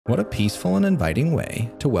What a peaceful and inviting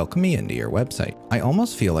way to welcome me into your website. I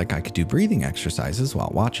almost feel like I could do breathing exercises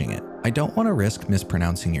while watching it. I don't want to risk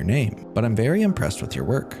mispronouncing your name, but I'm very impressed with your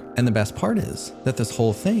work. And the best part is that this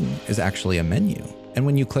whole thing is actually a menu. And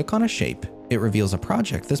when you click on a shape, it reveals a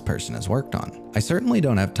project this person has worked on. I certainly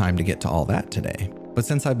don't have time to get to all that today, but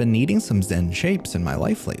since I've been needing some Zen shapes in my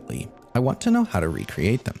life lately, I want to know how to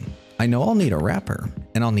recreate them. I know I'll need a wrapper,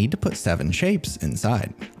 and I'll need to put 7 shapes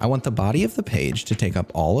inside. I want the body of the page to take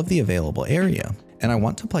up all of the available area, and I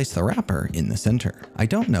want to place the wrapper in the center. I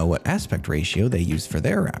don't know what aspect ratio they use for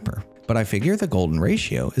their wrapper, but I figure the golden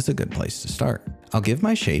ratio is a good place to start. I'll give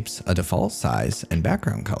my shapes a default size and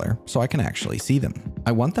background color so I can actually see them.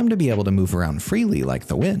 I want them to be able to move around freely like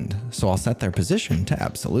the wind, so I'll set their position to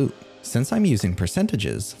absolute. Since I'm using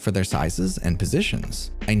percentages for their sizes and positions,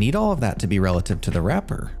 I need all of that to be relative to the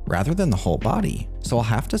wrapper rather than the whole body, so I'll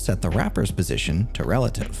have to set the wrapper's position to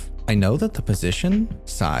relative. I know that the position,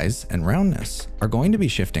 size, and roundness are going to be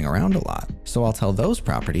shifting around a lot, so I'll tell those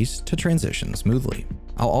properties to transition smoothly.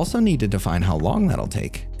 I'll also need to define how long that'll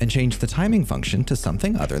take and change the timing function to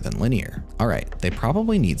something other than linear. Alright, they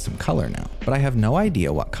probably need some color now, but I have no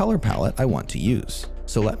idea what color palette I want to use.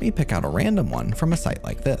 So let me pick out a random one from a site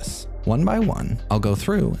like this. One by one, I'll go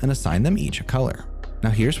through and assign them each a color. Now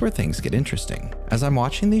here's where things get interesting. As I'm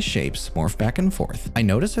watching these shapes morph back and forth, I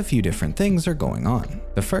notice a few different things are going on.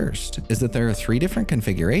 The first is that there are 3 different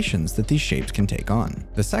configurations that these shapes can take on.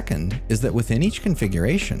 The second is that within each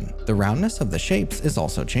configuration, the roundness of the shapes is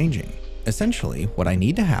also changing. Essentially, what I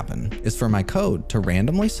need to happen is for my code to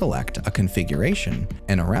randomly select a configuration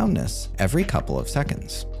and a roundness every couple of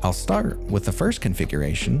seconds. I'll start with the first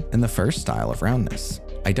configuration and the first style of roundness.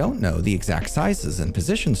 I don't know the exact sizes and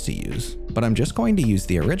positions to use, but I'm just going to use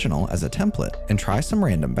the original as a template and try some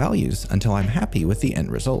random values until I'm happy with the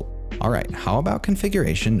end result. Alright, how about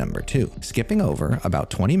configuration number 2? Skipping over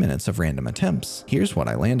about 20 minutes of random attempts, here's what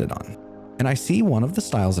I landed on. And I see one of the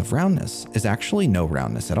styles of roundness is actually no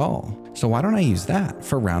roundness at all. So why don't I use that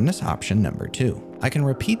for roundness option number 2? I can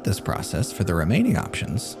repeat this process for the remaining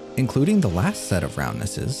options, including the last set of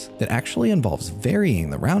roundnesses that actually involves varying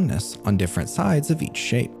the roundness on different sides of each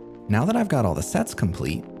shape. Now that I've got all the sets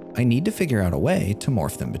complete, I need to figure out a way to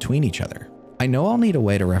morph them between each other. I know I'll need a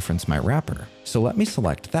way to reference my wrapper, so let me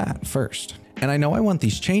select that first. And I know I want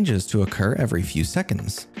these changes to occur every few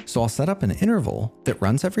seconds, so I'll set up an interval that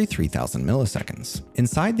runs every 3000 milliseconds.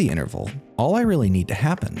 Inside the interval, all I really need to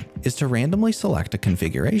happen is to randomly select a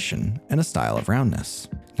configuration and a style of roundness.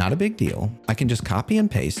 Not a big deal, I can just copy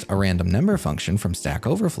and paste a random number function from Stack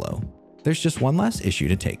Overflow. There's just one last issue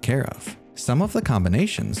to take care of. Some of the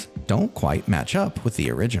combinations don't quite match up with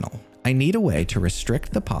the original. I need a way to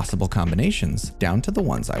restrict the possible combinations down to the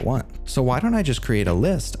ones I want. So why don't I just create a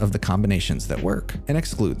list of the combinations that work and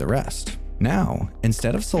exclude the rest? Now,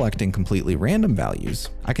 instead of selecting completely random values,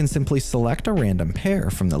 I can simply select a random pair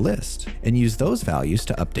from the list and use those values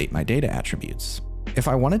to update my data attributes. If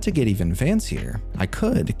I wanted to get even fancier, I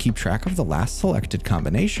could keep track of the last selected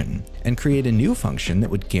combination and create a new function that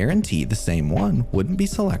would guarantee the same one wouldn't be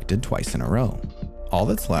selected twice in a row. All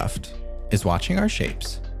that's left is watching our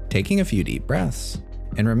shapes, taking a few deep breaths,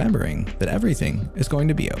 and remembering that everything is going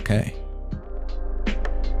to be okay.